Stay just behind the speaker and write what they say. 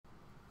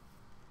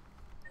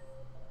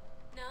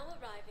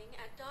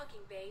at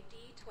docking bay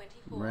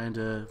D24.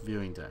 Miranda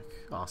viewing deck.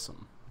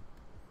 Awesome.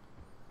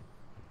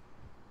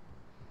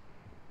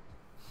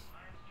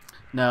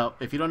 Now,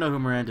 if you don't know who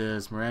Miranda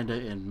is, Miranda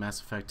in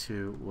Mass Effect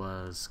 2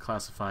 was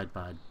classified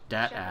by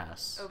Dat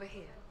Ass. Over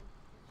here.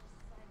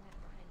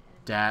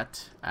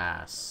 Dat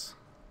Ass.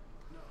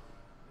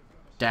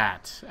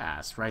 Dat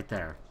Ass. Right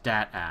there.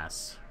 Dat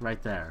Ass.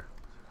 Right there.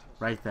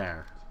 Right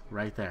there.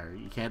 Right there.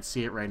 You can't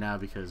see it right now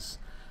because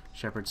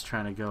Shepard's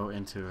trying to go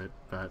into it,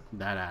 but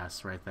that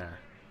ass right there.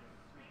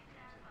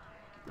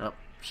 Oh,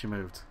 she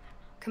moved.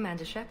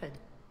 Commander Shepard.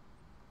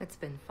 It's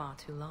been far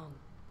too long.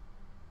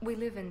 We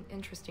live in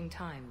interesting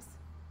times.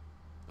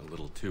 A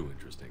little too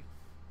interesting.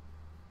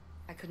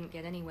 I couldn't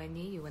get anywhere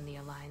near you when the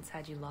Alliance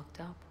had you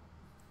locked up.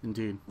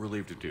 Indeed.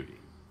 Relieved of duty.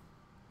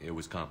 It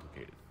was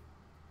complicated.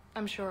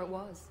 I'm sure it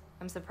was.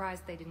 I'm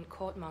surprised they didn't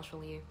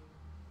court-martial you.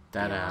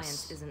 That the ass.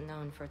 Alliance isn't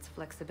known for its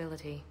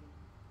flexibility.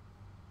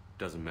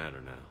 Doesn't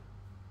matter now.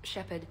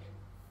 Shepard,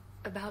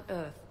 about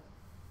Earth.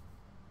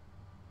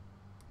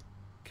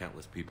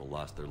 Countless people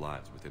lost their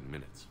lives within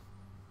minutes.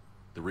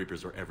 The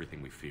Reapers are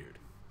everything we feared.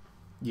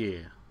 Yeah.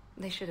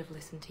 They should have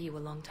listened to you a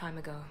long time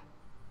ago.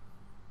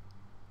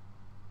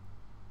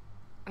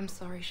 I'm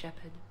sorry,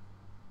 Shepard.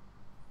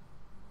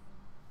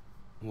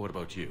 What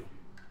about you?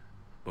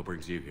 What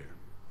brings you here?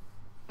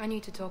 I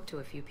need to talk to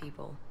a few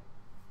people.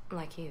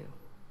 Like you.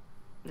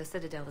 The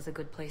Citadel is a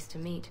good place to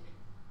meet.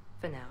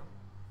 For now.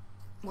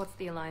 What's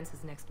the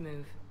Alliance's next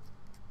move?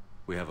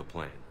 We have a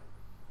plan.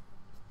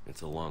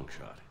 It's a long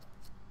shot.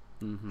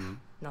 Mm-hmm.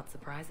 Not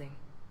surprising.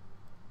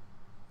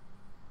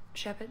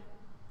 Shepard,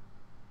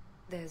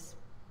 there's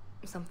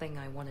something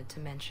I wanted to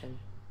mention.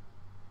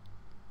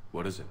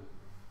 What is it?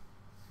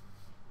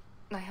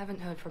 I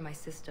haven't heard from my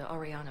sister,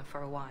 Oriana,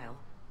 for a while.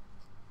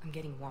 I'm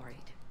getting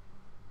worried.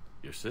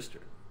 Your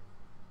sister?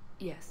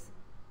 Yes.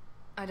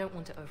 I don't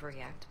want to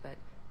overreact, but...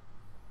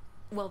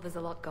 well, there's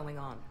a lot going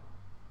on.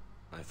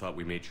 I thought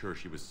we made sure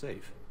she was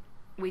safe.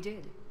 We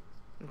did.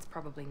 It's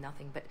probably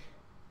nothing, but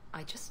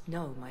I just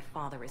know my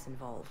father is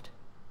involved.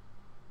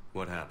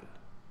 What happened?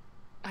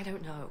 I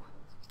don't know.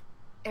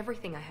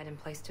 Everything I had in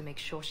place to make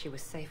sure she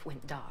was safe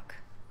went dark.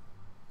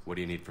 What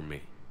do you need from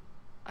me?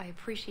 I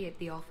appreciate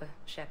the offer,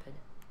 Shepard,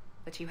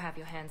 but you have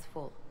your hands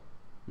full.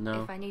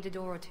 No. If I need a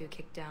door or two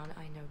kicked down,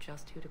 I know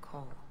just who to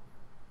call.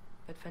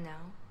 But for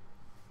now,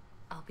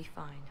 I'll be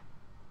fine.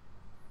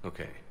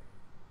 Okay.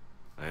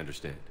 I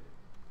understand.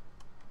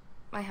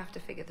 I have to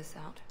figure this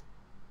out.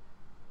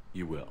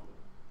 You will.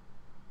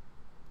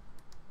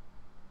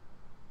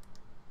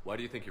 Why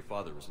do you think your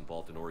father was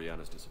involved in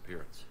Oriana's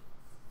disappearance?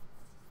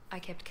 I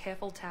kept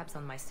careful tabs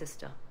on my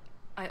sister.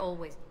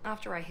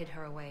 After I hid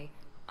her away,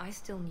 I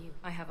still knew.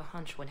 I have a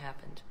hunch what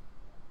happened.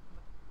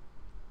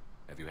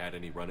 Have you had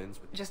any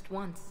run-ins with... Just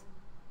once.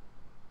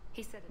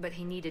 He said, but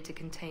he needed to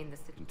contain the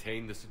situation.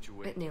 Contain the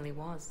situation? It nearly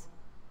was.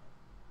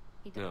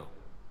 No.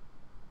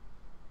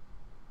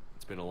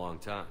 It's been a long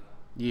time.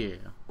 Yeah.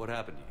 What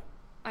happened to you?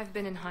 I've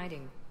been in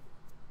hiding.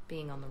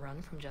 Being on the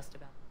run from just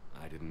about.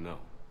 I didn't know.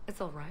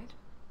 It's all right.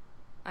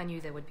 I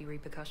knew there would be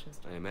repercussions.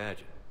 I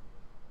imagine.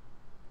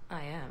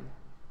 I am.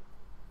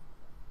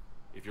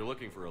 If you're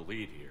looking for a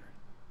lead here,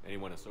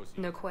 anyone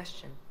associated... No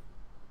question.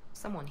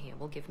 Someone here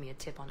will give me a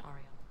tip on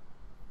Ariana.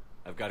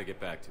 I've got to get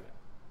back to it.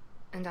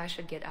 And I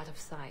should get out of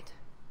sight.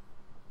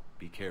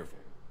 Be careful.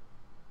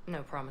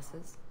 No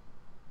promises.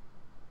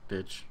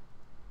 Bitch.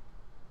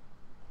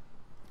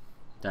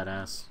 That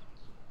ass.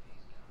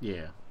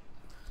 Yeah.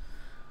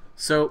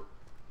 So,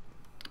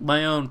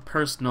 my own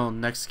personal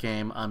next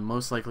game, I'm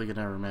most likely going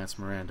to romance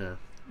Miranda,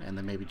 and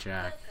then maybe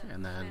Jack,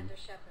 and then...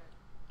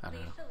 I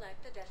don't know.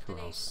 Who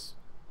else?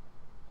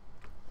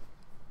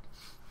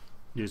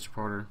 News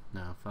reporter?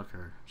 No, fuck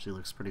her. She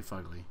looks pretty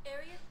fugly.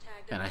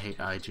 And I hate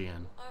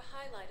IGN. Are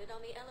highlighted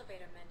on the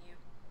elevator menu.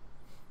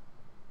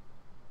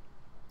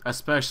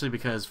 Especially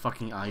because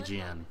fucking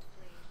IGN.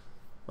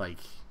 Like,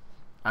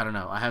 I don't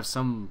know. I have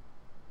some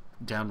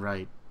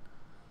downright...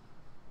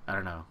 I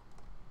don't know.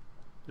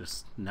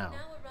 Just, no.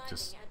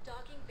 Just...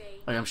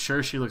 Like, I'm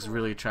sure she looks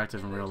really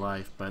attractive in real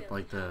life, but,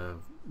 like, the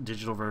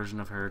digital version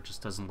of her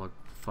just doesn't look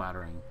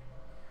flattering.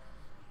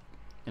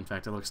 In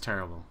fact, it looks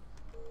terrible.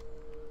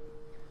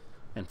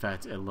 In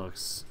fact, it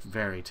looks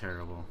very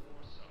terrible.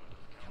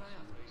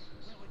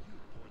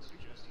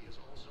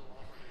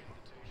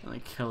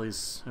 Like,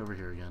 Kelly's over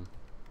here again.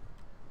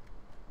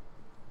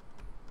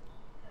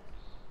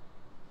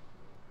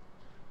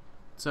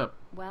 What's up?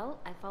 Well,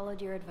 I followed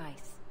your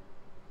advice.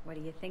 What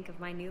do you think of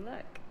my new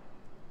look?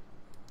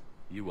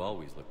 You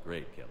always look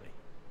great, Kelly.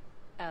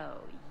 Oh,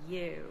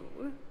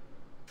 you.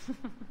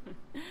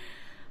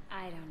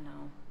 I don't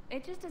know.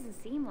 It just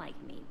doesn't seem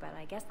like me, but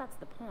I guess that's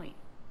the point.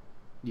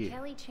 Yeah.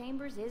 Kelly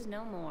Chambers is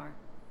no more.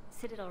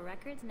 Citadel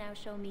records now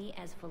show me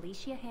as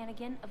Felicia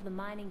Hannigan of the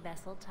mining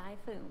vessel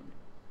Typhoon.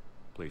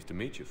 Pleased to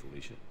meet you,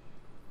 Felicia.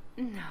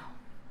 No,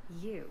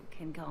 you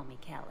can call me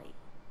Kelly.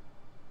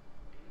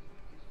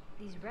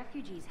 These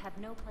refugees have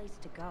no place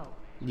to go.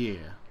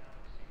 Yeah.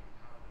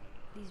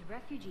 These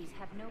refugees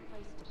have no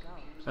place to go.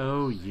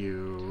 Oh,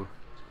 you.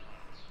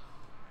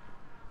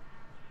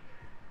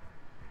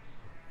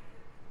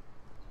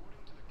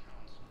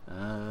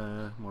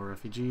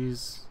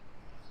 refugees.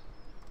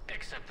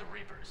 Except the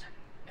Reapers.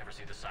 Ever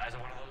see the size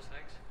of one of those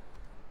things?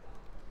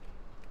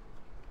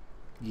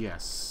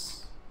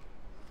 Yes.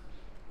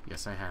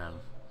 Yes, I have.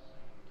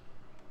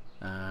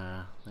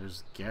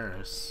 There's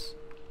Garrus.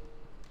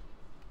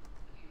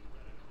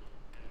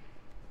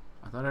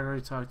 I thought I'd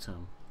already talked to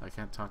him. I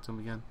can't talk to him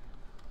again?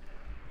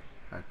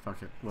 Alright,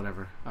 fuck it.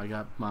 Whatever. I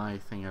got my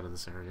thing out of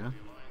this area.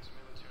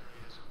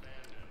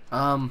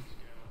 Alright,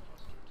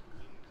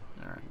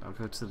 I'll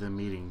go to the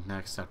meeting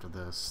next after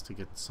this to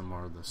get some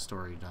more of the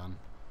story done.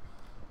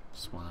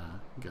 Just want to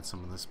get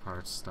some of this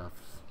part stuff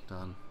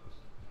done.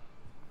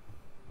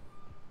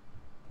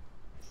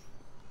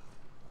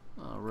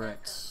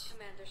 Alright.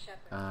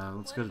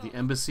 Let's go to the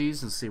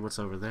embassies and see what's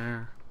over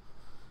there.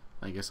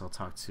 I guess I'll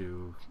talk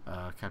to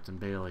Captain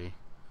Bailey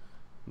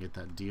and get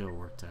that deal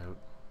worked out.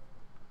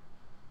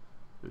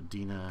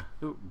 Dina.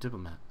 Oh,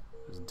 diplomat.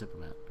 There's a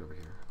diplomat over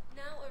here.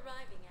 Now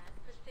arriving at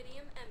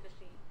Presidium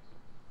Embassy.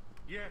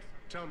 Yes,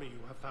 tell me you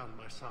have found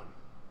my son.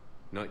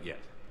 Not yet.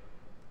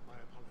 My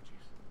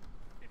apologies.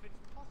 If it's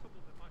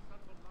possible that my son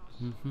will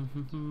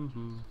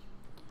last...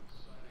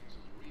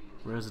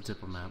 Where's the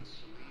diplomat?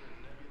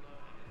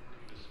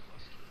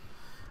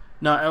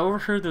 Now, I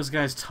overheard those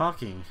guys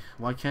talking.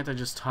 Why can't I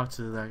just talk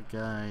to that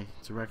guy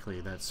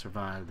directly that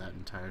survived that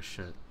entire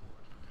shit?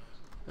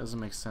 Doesn't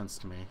make sense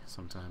to me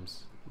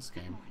sometimes, this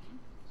game.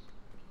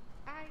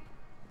 I'm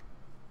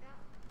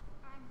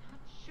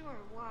not sure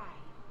why.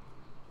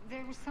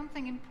 There was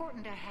something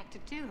important I had to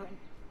do, and...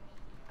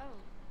 Oh,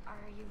 are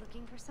you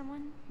looking for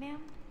someone, ma'am?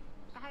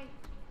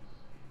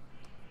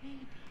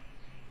 Maybe.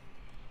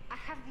 I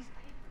have these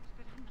papers,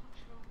 but I'm not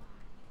sure why.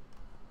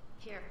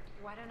 Here,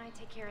 why don't I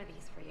take care of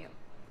these for you?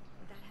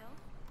 Would that help?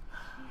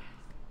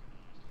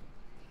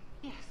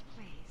 Yes. Yes,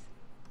 please.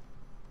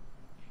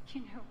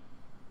 You know,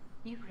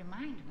 you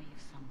remind me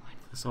of someone.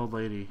 This old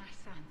lady.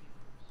 My son.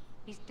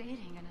 He's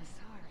dating an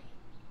Asari.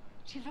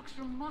 She looks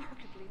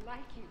remarkably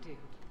like you do.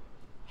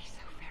 He's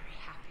so very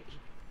happy.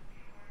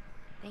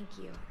 Thank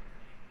you.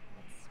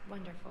 That's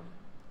wonderful,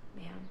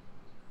 ma'am.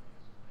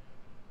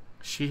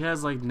 She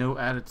has like no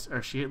attitude,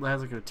 or she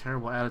has like a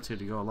terrible attitude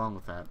to go along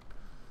with that.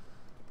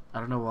 I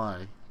don't know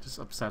why. It just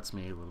upsets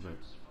me a little bit.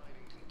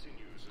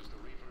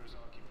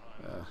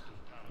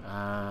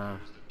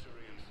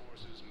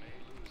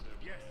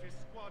 Yes, his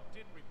squad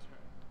did return.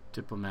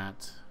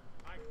 Diplomat.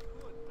 I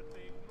could, but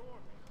they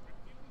ignored me.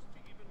 Refused to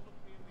even look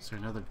me in the Is there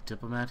another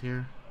diplomat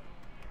here?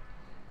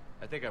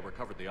 I think I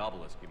recovered the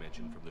obelisk you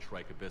mentioned from the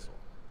Shrike Abyssal.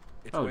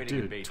 It's Oh, waiting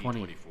in dude, Bay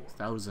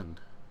 20,000.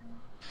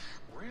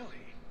 D24.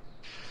 Really?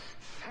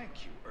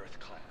 Thank you, Earth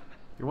Clan.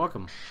 You're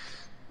welcome.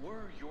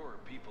 Were your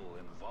people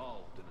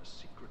involved in a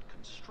secret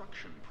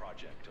construction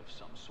project of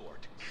some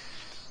sort?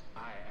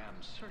 I am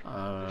certain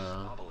this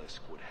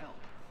obelisk would help.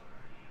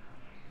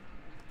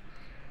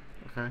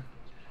 Okay.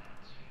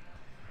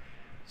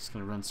 Just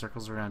gonna run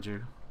circles around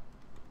you.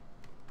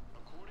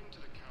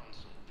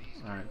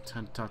 Alright,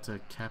 time to talk to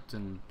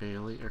Captain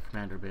Bailey, or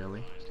Commander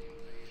Bailey.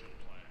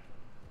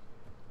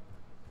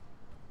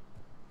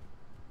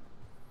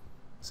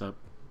 What's up?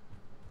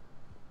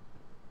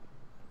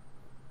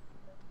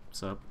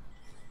 What's up?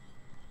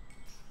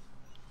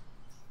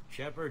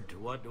 Shepard, to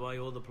what do I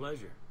owe the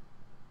pleasure?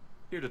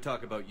 Here to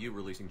talk about you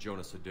releasing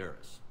Jonas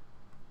Sedaris.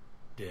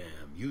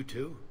 Damn, you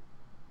too?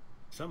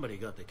 Somebody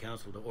got the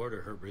council to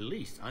order her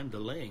release. I'm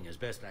delaying as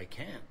best I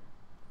can.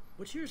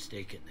 What's your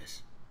stake in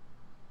this?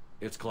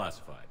 It's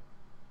classified.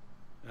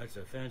 That's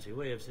a fancy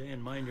way of saying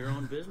mind your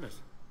own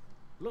business.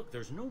 Look,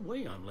 there's no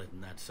way I'm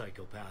letting that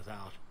psychopath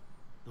out.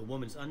 The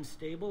woman's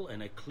unstable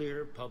and a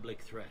clear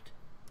public threat.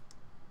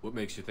 What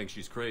makes you think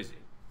she's crazy?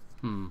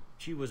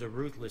 She was a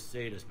ruthless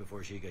sadist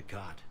before she got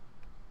caught.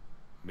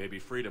 Maybe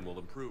freedom will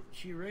improve.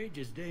 She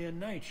rages day and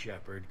night,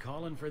 Shepard,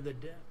 calling for the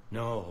death.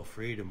 No,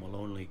 freedom will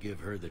only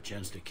give her the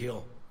chance to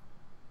kill.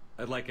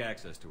 I'd like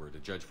access to her to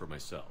judge for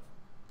myself.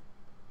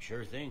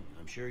 Sure thing.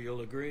 I'm sure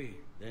you'll agree.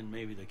 Then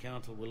maybe the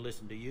council will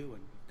listen to you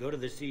and go to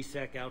the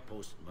C-Sec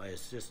outpost. My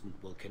assistant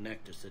will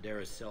connect to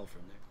Sedaris' cell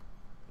from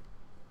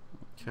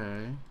there.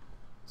 Okay.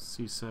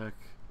 C-Sec.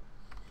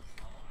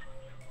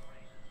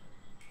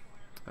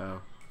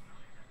 Oh.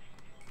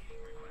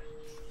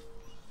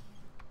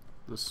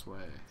 This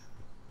way.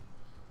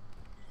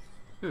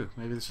 Ooh,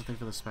 maybe this is a thing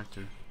for the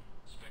Spectre.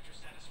 Spectre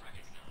status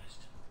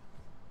recognized.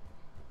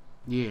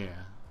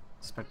 Yeah.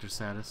 Spectre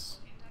status.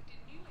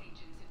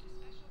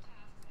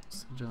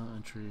 Citadel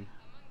entry.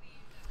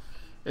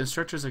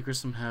 Instructors at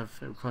Grissom have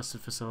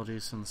requested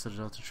facilities in the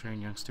Citadel to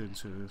train young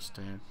students who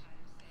stay.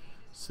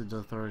 Citadel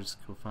authorities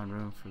will find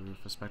room for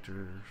the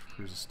Spectre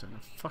cruiser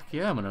staff. Fuck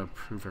yeah, I'm gonna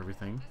approve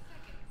everything.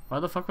 Why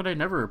the fuck would I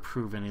never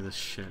approve any of this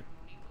shit?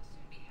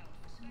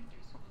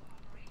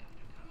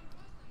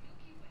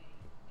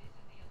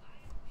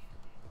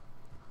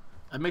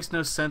 It makes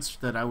no sense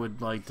that I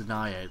would, like,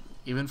 deny it.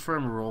 Even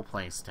from a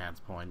role-playing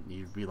standpoint,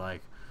 you'd be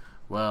like,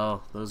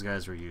 well, those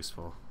guys are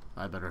useful.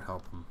 I better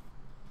help them.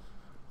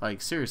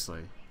 Like,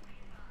 seriously.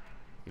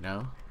 You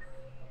know?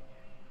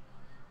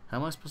 How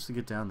am I supposed to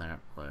get down that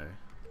way?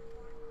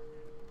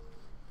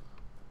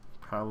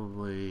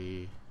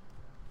 Probably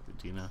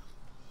Udina.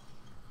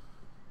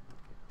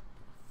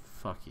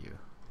 Fuck you.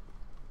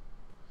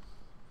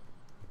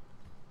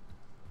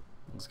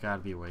 There's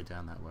gotta be a way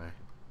down that way.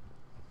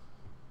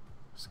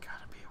 There's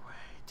gotta be a way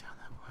down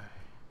that way.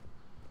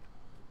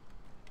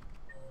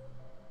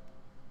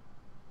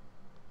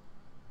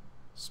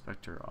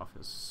 Spectre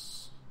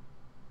office.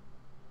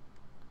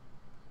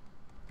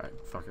 Alright,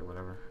 fuck it,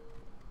 whatever.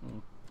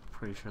 I'm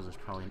pretty sure there's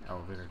probably an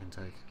elevator I can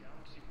take.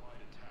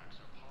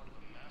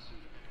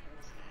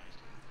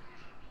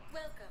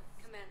 Welcome,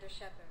 Commander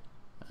Shepard.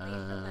 Please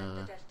select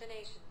the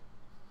destination.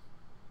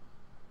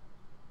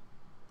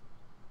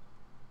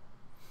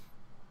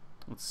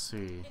 Let's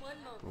see.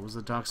 What was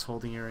the docks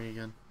holding area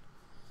again?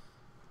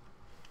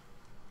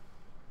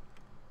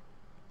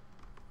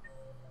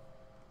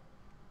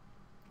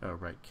 Oh,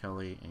 right,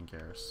 Kelly and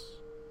Garrus.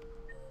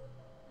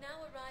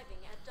 Now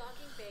arriving at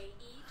Docking Bay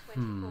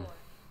E24.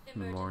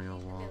 Memorial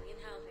Emergency Wall. civilian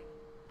housing.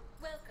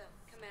 Welcome,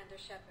 Commander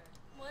Shepard.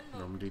 One moment.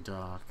 Normandy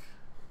Dock.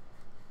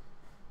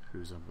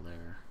 Who's over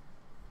there?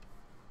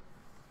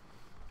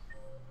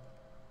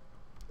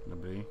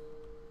 Nobody.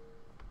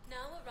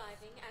 Now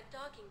arriving at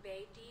Docking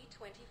Bay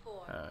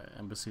D24.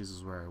 Embassies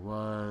is where I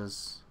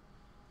was.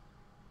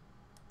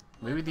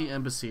 Maybe the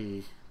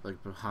embassy,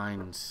 like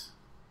behind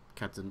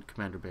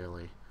Commander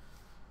Bailey,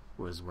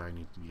 was where I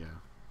need to go.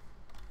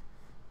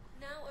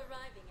 Now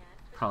arriving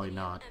at Probably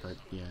not, but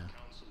yeah.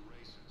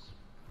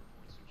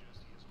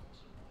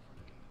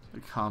 The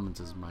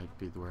Commons might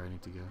be where I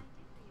need to go.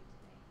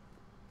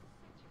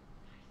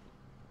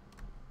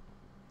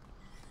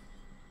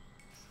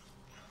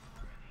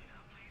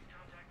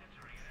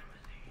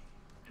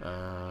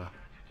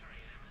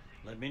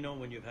 Let me know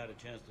when you've had a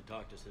chance to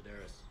talk to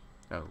Sedaris.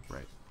 Oh,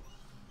 right.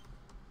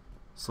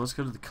 So let's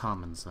go to the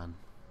Commons then.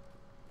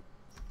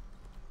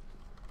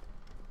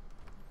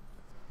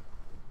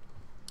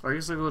 Or I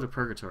guess I'll go to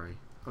Purgatory.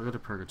 I'll go to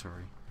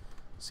Purgatory.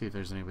 See if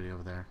there's anybody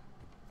over there.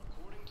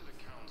 According to the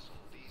Council,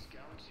 these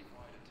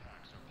galaxy-wide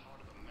attacks are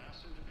part of a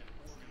massive and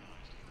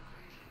organized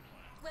invasion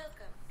plan.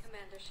 Welcome,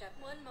 Commander Shep.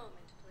 One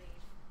moment,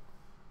 please.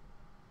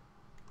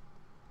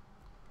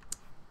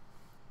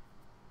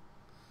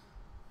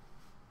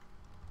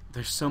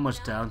 There's so much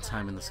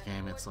downtime in this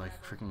game, it's like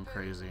freaking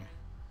crazy.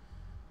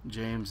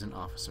 James and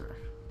Officer.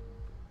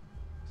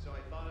 So I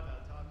thought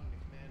about talking to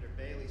Commander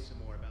Bailey some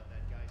more about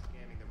that guy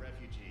scamming the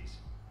refugees.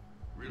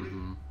 Really?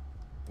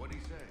 What'd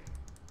he say?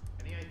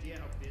 Any idea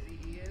how busy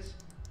he is?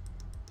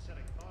 I said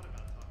I thought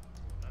about talking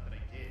to him, not that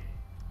I did.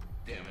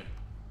 Damn it.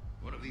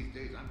 One of these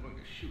days I'm going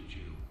to shoot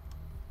you.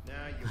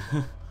 Nah, you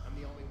won't. I'm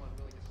the only one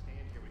willing to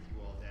stand here with you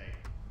all day.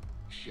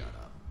 Shut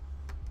up.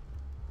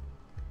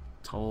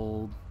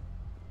 Told.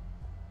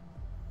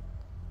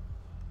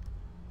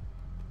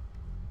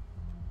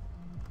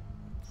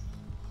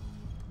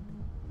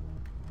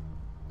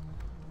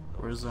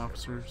 Where's the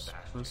officer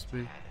supposed to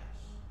be?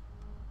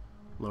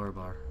 Lower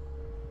bar.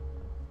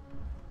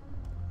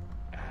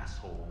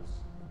 Assholes.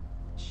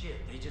 Shit,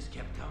 they just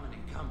kept coming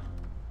and coming.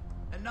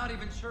 And not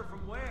even sure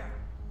from where.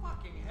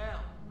 Fucking hell.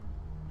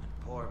 And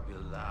poor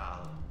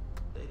Bilal.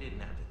 They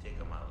didn't have to take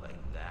him out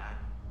like that.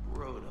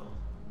 Brutal.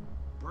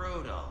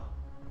 Brutal.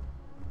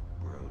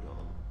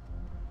 Brutal.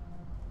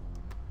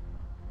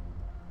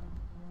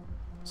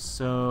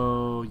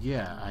 So,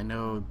 yeah, I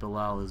know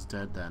Bilal is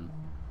dead then.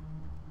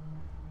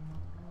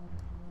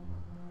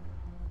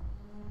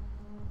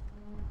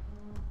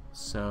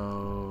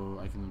 So,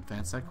 I can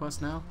advance that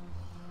quest now?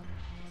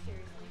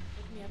 Seriously,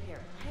 look me up here.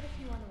 I had a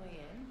few on the way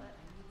in, but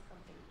I need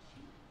something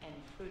cheap and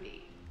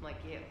fruity,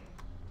 like you.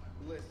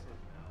 Listen,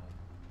 Mel.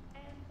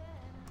 And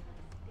then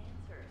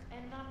dancers,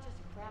 and not just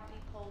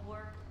crappy pole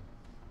work.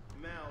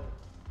 Mel.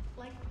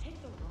 Like, take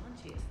the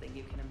raunchiest thing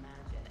you can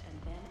imagine, and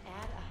then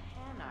add a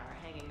hanar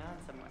hanging on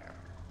somewhere.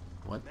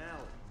 What?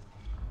 Mel.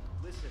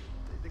 Listen,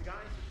 the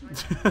guys are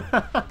trying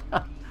to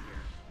be here.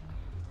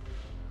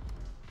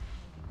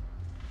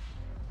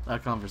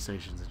 That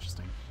conversation's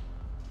interesting.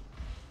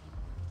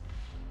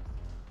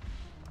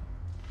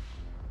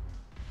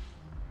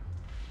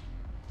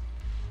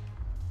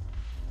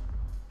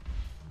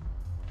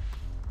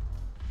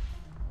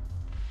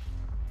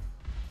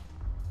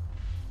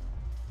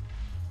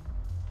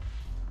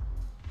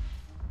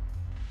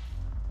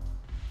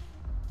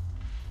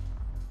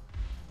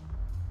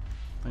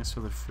 Thanks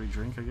for the free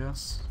drink, I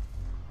guess.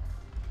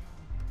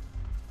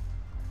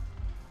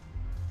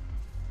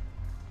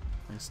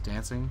 Nice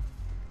dancing.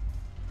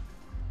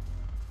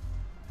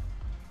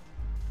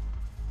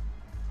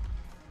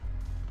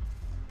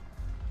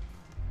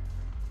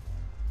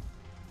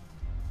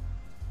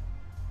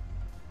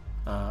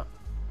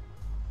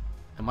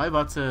 Am I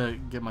about to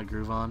get my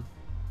groove on?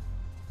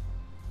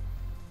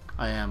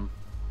 I am.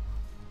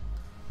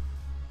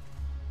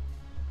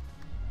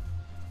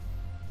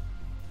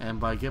 And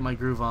by get my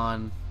groove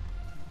on,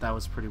 that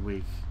was pretty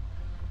weak.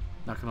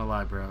 Not gonna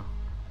lie, bro.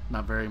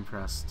 Not very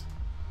impressed.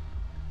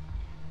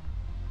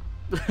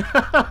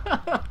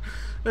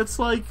 It's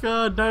like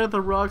Night at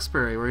the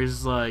Roxbury, where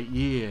he's like,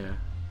 yeah.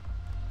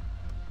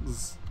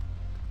 Just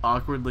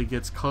awkwardly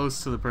gets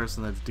close to the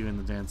person that's doing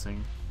the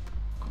dancing.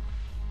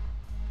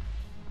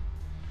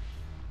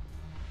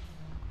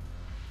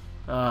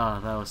 Ah,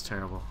 that was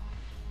terrible.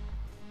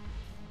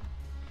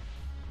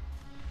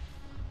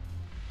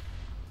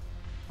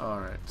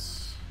 Alright.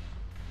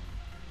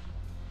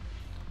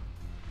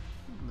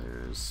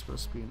 There's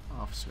supposed to be an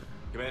officer.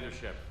 Commander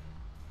Shepard,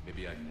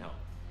 maybe I can help.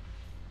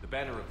 The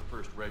banner of the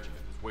 1st Regiment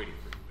is waiting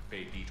for you at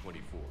Bay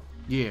D-24.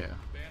 Yeah.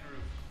 Banner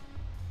of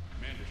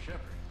Commander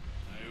Shepard,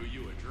 I owe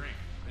you a drink.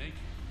 Thank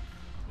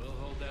you. We'll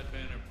hold that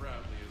banner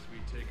proudly as we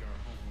take our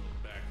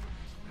homeworld back from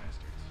these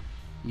bastards.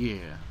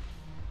 Yeah.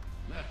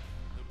 The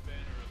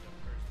banner of the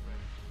 1st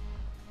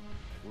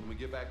Regiment. When we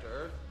get back to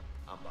Earth,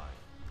 I'm buying.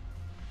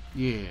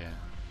 Yeah.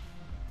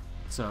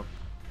 What's up?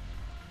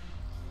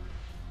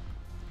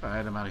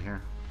 Alright, I'm out of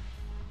here.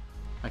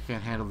 I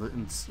can't handle the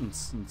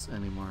instance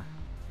anymore.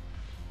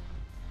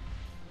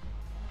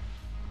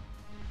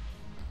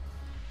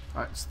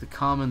 Alright, so the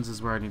Commons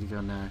is where I need to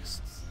go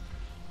next.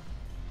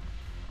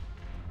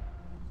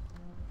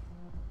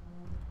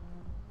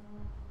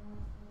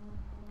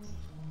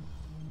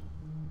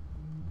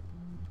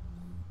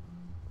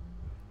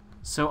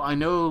 So I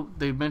know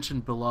they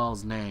mentioned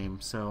Bilal's name,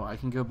 so I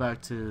can go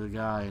back to the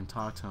guy and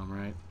talk to him,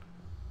 right?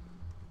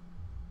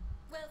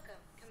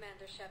 Welcome,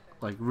 Commander Shepard.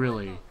 Like,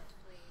 really? One moment,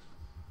 please.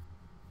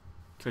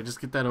 Can I just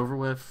get that over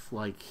with?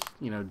 Like,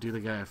 you know, do the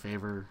guy a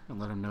favor and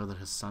let him know that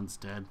his son's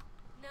dead?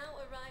 Now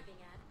arriving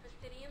at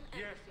Presidium.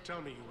 Yes,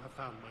 tell me you have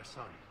found my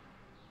son.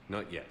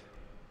 Not yet.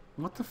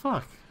 What the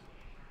fuck?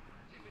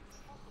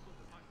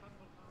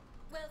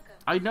 Welcome.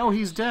 I know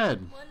he's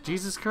dead.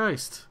 Jesus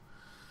Christ.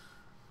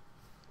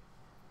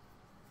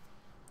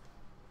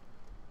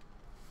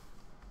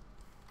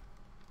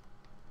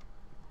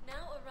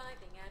 Now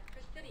arriving at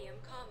Presidium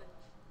Commons.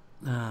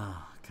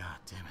 Oh, god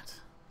damn it.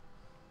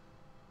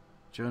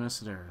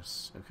 Jonas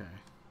Sedaris. Okay.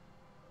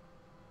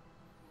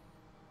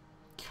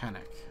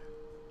 Kennick.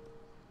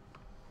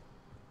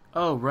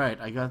 Oh, right.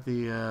 I got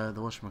the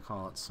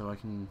whatchamacallit, so I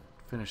can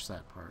finish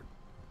that part.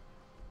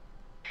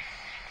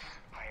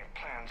 I have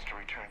plans to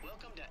return.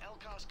 Welcome to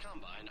Elkos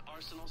Combine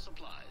Arsenal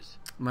Supplies.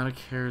 Amount of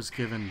care is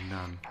given,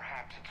 none.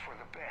 Perhaps it's for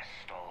the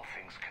best, all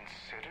things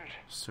considered.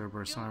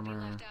 Cerberus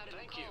armor.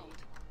 Thank you.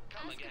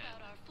 Come again.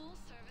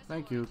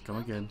 Thank you. Come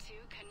again.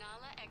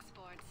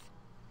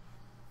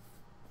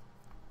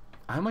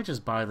 I might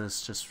just buy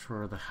this just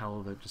for the hell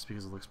of it, just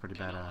because it looks pretty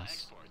badass.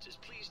 Exports is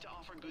pleased to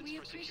offer goods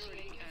for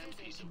security and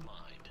peace of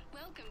mind.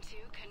 Welcome to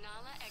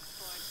Kanala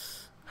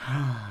Exports.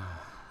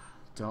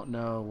 Don't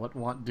know what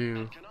want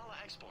do. At Kanala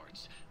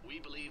Exports, we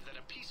believe that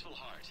a peaceful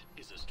heart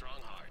is a strong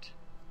heart.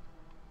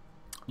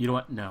 You know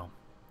what? No.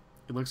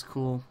 It looks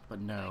cool, but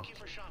no. Thank you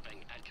for shopping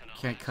at Kanala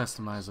Can't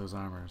customize those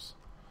armors.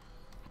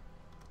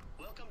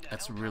 Welcome to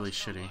That's Elkos really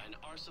shitty. Combine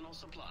Arsenal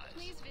Supplies.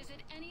 Please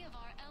visit any of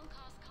our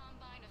Elkos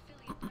Combine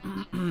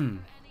affiliate branches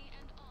for any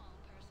and all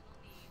personal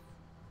needs.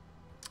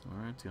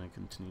 Alright, gonna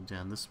continue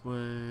down this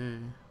way.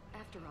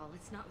 After all,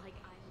 it's not like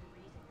I'm the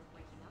reason you're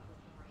breaking up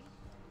with him, right?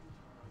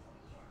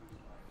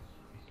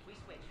 If we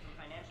switch from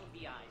financial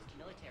BIs to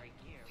military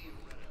gear,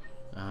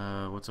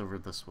 What's over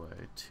this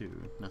way?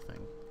 2.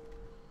 Nothing.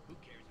 who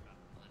cares about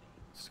the money?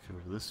 Let's go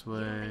over this You don't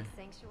way.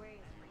 think Sanctuary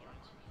is real?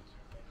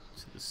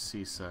 To the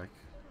C-Sec.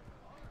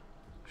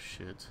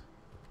 Shit.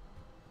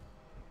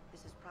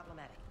 This is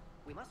problematic.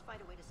 We must find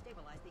a way to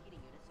stabilize the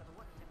heating units so the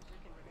water temperature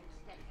can remain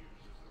steady.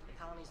 The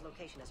colony's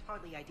location is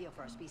hardly ideal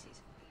for our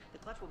species. The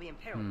clutch will be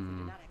imperiled if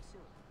we do not act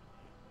soon.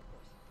 Of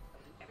course, I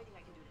will do everything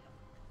I can do to help.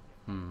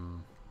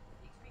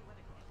 The extreme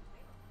weather conditions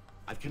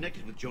may... I've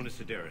connected with Jonas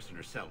Sedaris in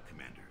her cell,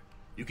 Commander.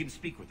 You can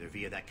speak with her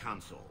via that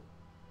console.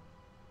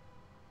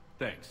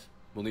 Thanks.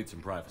 We'll need some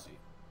privacy.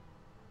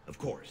 Of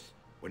course.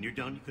 When you're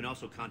done, you can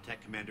also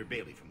contact Commander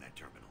Bailey from that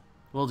terminal.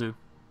 Will do.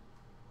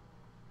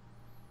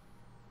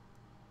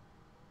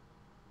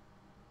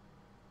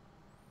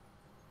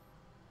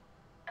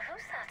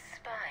 Who's that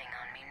spying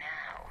on me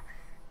now?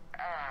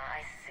 Ah,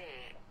 I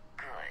see.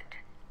 Good.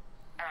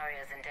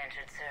 Arya's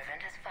indentured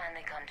servant has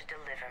finally come to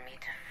deliver me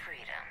to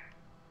freedom.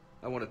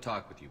 I want to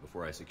talk with you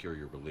before I secure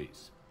your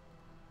release.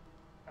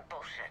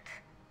 Bullshit.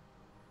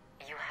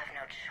 You have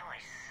no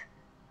choice.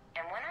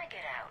 And when I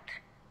get out,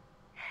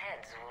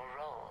 heads will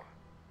roll.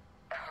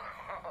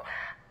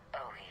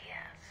 Oh,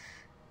 yes.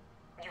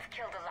 You've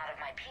killed a lot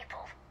of my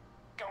people.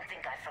 Don't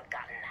think I've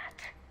forgotten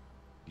that.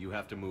 You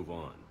have to move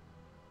on.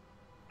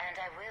 And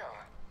I will,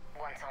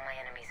 once all my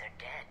enemies are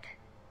dead.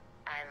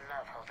 I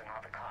love holding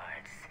all the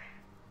cards.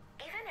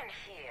 Even in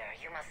here,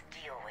 you must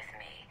deal with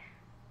me.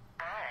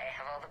 I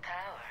have all the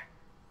power.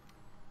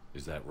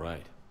 Is that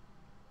right?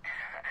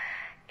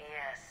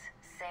 Yes,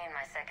 Sane,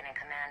 my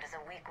second-in-command, is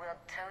a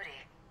weak-willed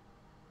toady.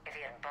 If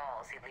he had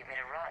balls, he'd leave me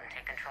to rot and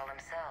take control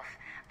himself.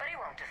 But he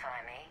won't defy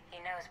me. He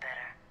knows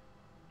better.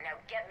 Now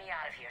get me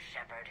out of here,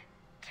 Shepard.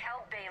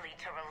 Tell Bailey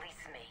to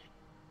release me.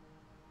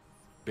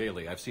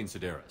 Bailey, I've seen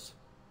Sedaris.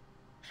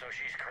 So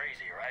she's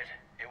crazy, right?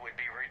 It would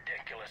be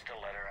ridiculous to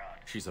let her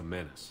out. She's a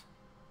menace.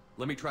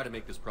 Let me try to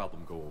make this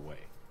problem go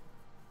away.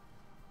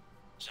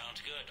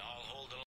 Sounds good.